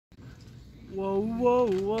Whoa, whoa,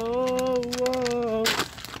 whoa, whoa.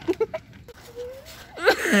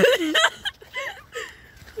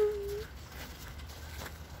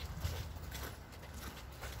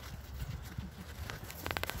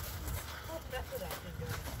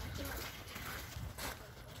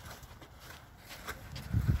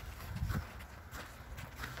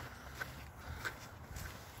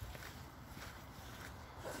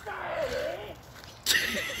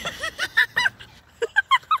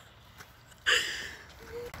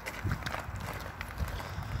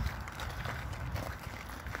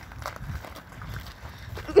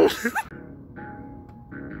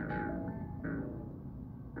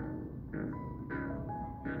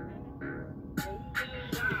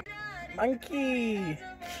 Monkey!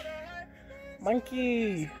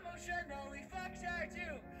 Monkey!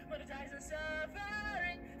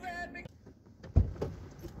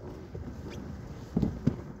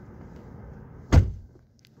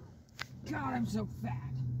 God, I'm so fat.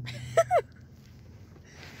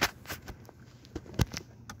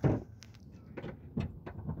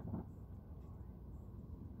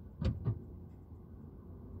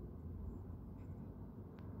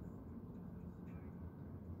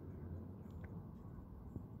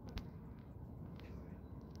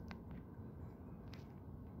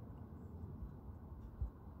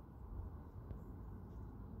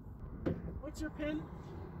 What's your pin?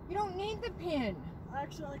 You don't need the pin. I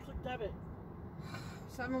accidentally clicked debit.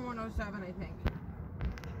 7107, I think.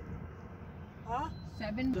 Huh?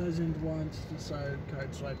 7. Doesn't want to start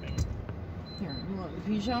card swiping. Here, you want the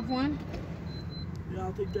P-Shelf one? Yeah,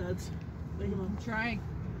 I'll take Dad's. Think You of can try. You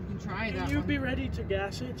can try that Can you one. be ready to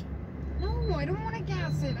gas it? No, I don't want to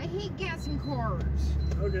gas it. I hate gassing cars.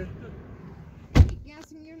 Okay. I hate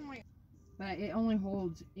gassing even my. But it only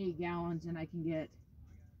holds 8 gallons, and I can get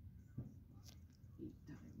 8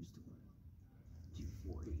 times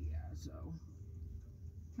 240. Yeah, so.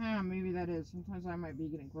 Maybe that is. Sometimes I might be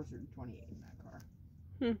getting closer to 28 in that car.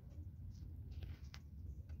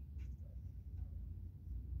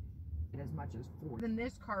 As much as 40 than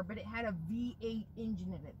this car, but it had a V8 engine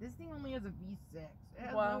in it. This thing only has a V6. It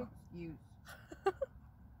has no excuse.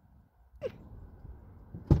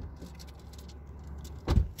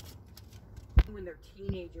 When they're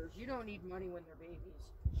teenagers, you don't need money when they're babies.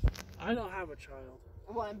 I don't have a child.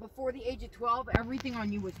 Well, and before the age of 12, everything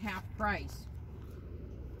on you was half price.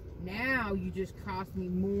 Now you just cost me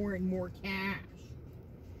more and more cash.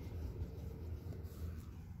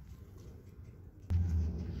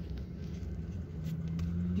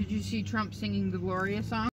 Did you see Trump singing the Gloria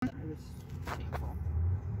song? It was shameful.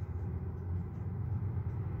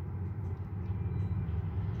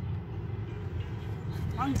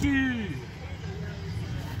 Monkey!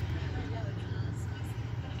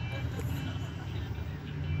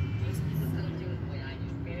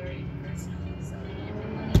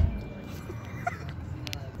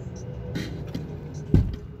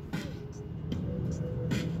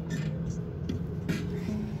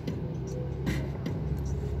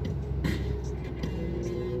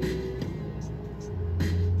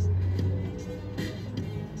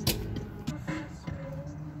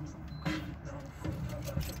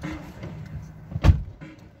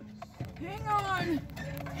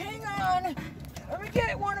 Hang on. Let me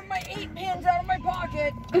get one of my 8 pins out of my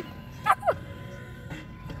pocket.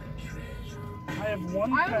 I have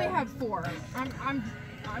one I pen. only have 4. I'm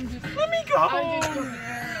just. Let me go! I'm just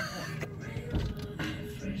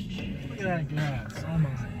Look at that gas. Oh my.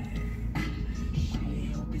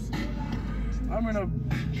 I'm gonna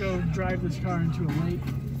go drive this car into a lake.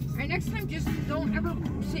 Alright, next time just don't ever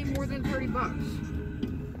say more than 30 bucks.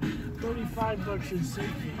 35 bucks is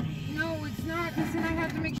safety. No, it's not, because then I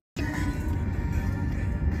have to make sure.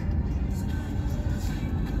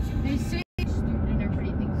 They say and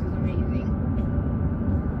everybody thinks it's amazing.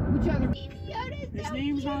 Which other Baby Yoda? His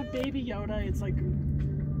name's not Baby Yoda, it's like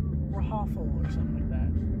Rahaffle or something like that.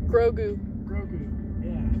 Grogu. Grogu,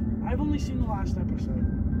 yeah. I've only seen the last episode.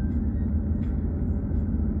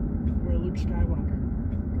 Where Luke Skywalker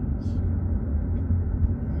goes.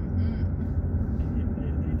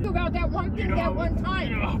 About that one thing, that one time.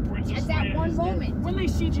 You know how Princess At that Leia one is moment. When they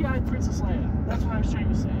CGI'd Princess Leia. That's what I was trying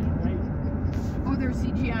to say, right? Oh, they're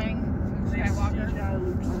CGIing Luke Skywalker. CGI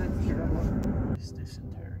Luke Oh, that's terrible. It's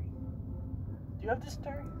dysentery. Do you have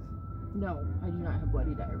dysentery? No, I do not have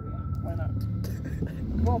bloody diarrhea. Why not?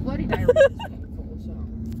 Well, bloody diarrhea is painful, so.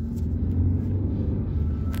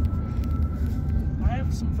 I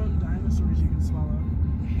have some fun dinosaurs you can swallow.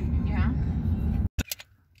 Yeah?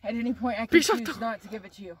 At any point, I can choose not to give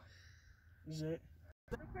it to you. Is it?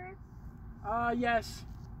 Liquor? Yes.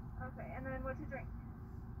 Okay, and then what's your drink?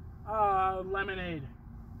 Lemonade.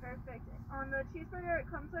 For Perfect. On the cheeseburger,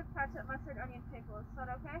 it comes with ketchup, mustard, onion, pickles. Is that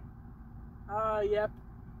okay? Yep.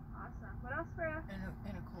 Awesome. What else for you? And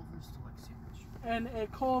a Culver's Deluxe sandwich. And a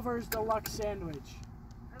Culver's Deluxe sandwich.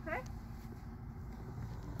 Okay.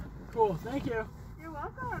 Cool, thank you. You're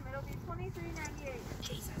welcome. It'll be $23.98.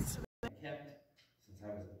 Jesus. I kept since I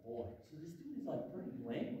was a boy. So this dude is like pretty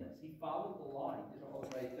blameless. He followed the law. He did all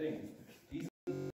the right things.